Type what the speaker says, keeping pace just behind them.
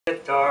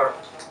Guitar,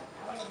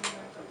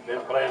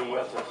 been playing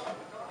with us.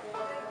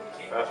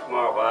 That's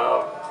my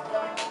while.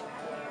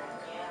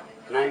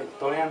 Name's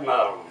Glenn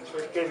Mullins.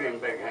 Let's give him a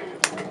big hand.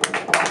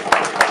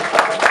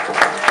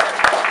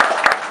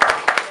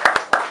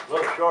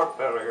 Little short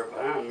fella here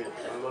behind me is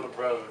my little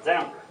brother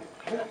Denver.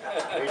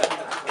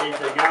 He's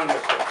the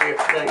youngest of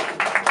 15.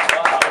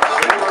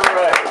 Denver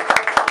Ray.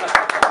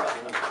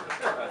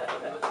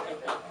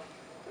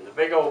 And the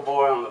big old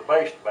boy on the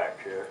bass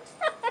back here,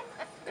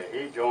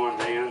 he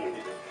joined in.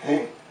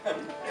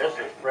 This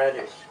is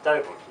Freddie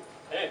Stapleton.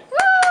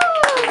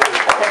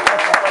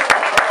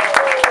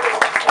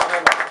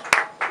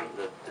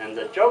 And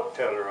the joke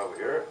teller over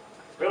here,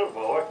 little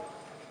boy,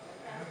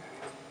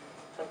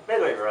 that's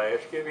Billy Ray.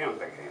 Let's give him a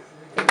big hand.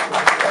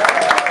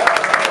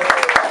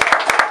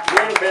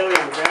 Me and Billy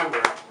and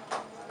Denver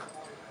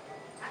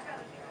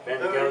been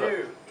together. Who are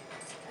you?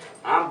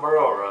 I'm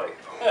Burl Ray.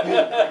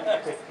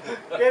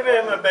 Give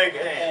him a big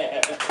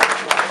hand.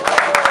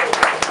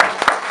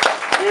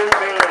 Me and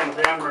Billy and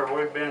Denver,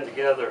 we've been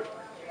together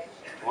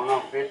going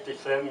on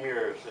 57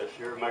 years. This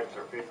year makes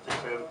our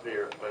 57th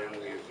year playing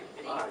music.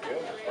 My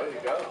goodness, where you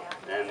go?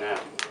 And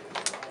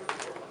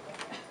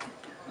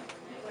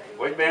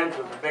we've been to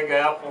the Big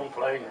Apple and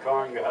played in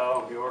Carnegie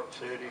Hall, New York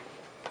City.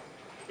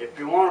 If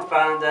you want to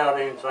find out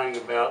anything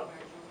about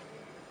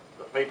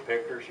the Beat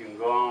Pickers, you can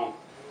go on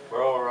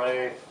Burl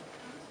Ray,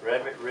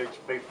 Rabbit Ridge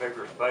Beat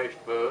Pickers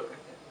Facebook,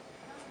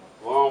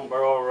 go on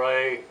Burl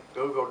Ray,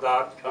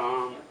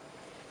 Google.com,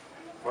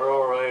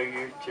 Burl Ray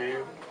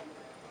YouTube.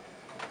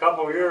 A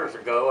couple of years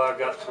ago, I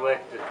got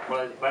selected to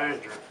play the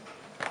banjo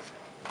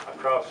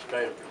across the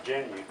state of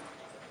Virginia,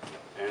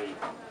 and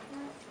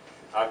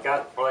I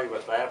got to play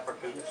with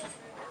Africans,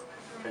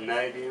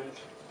 Canadians,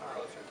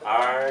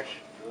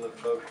 Irish,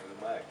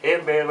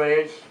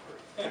 hillbillies,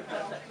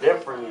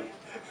 different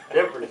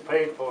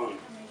people. And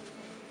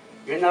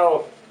you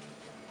know,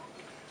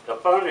 the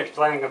funniest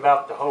thing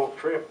about the whole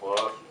trip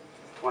was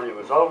when it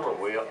was over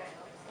with.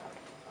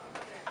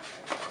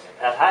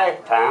 At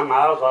halftime,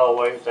 I was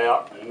always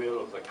out in the middle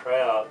of the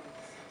crowd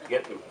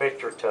getting a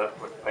picture took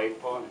with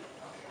people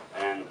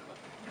and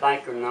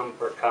thanking them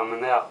for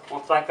coming out. I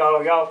want to thank all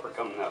of y'all for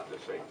coming out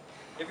this evening.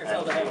 Give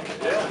yourself a hand.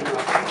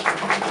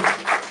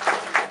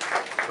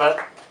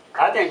 But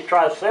I didn't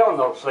try selling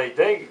those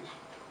CDs.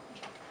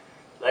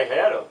 They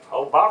had a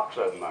whole box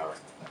of them there.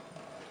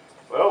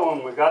 Well,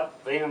 when we got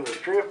to the end of the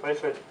trip, they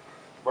said,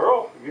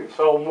 "Burl, you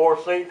sold more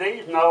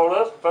CDs than all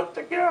of us put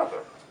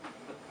together."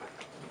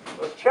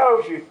 It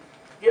shows you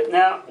getting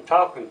out and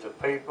talking to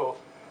people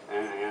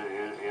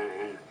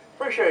and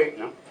appreciating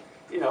them,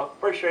 you know,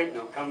 appreciating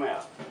them come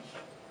out.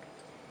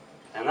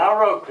 And I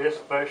wrote this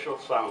special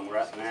song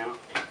right now.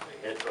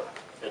 It's a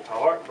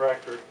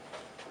heartbreaker,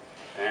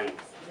 and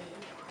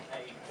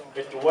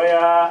it's the way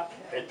I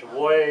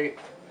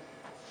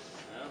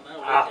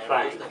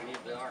think.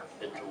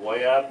 It's the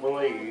way I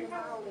believe.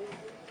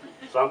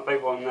 Some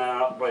people may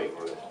not believe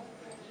this.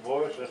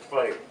 Boys, let's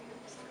play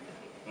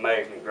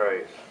Amazing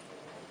Grace.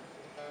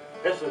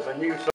 This is a new song.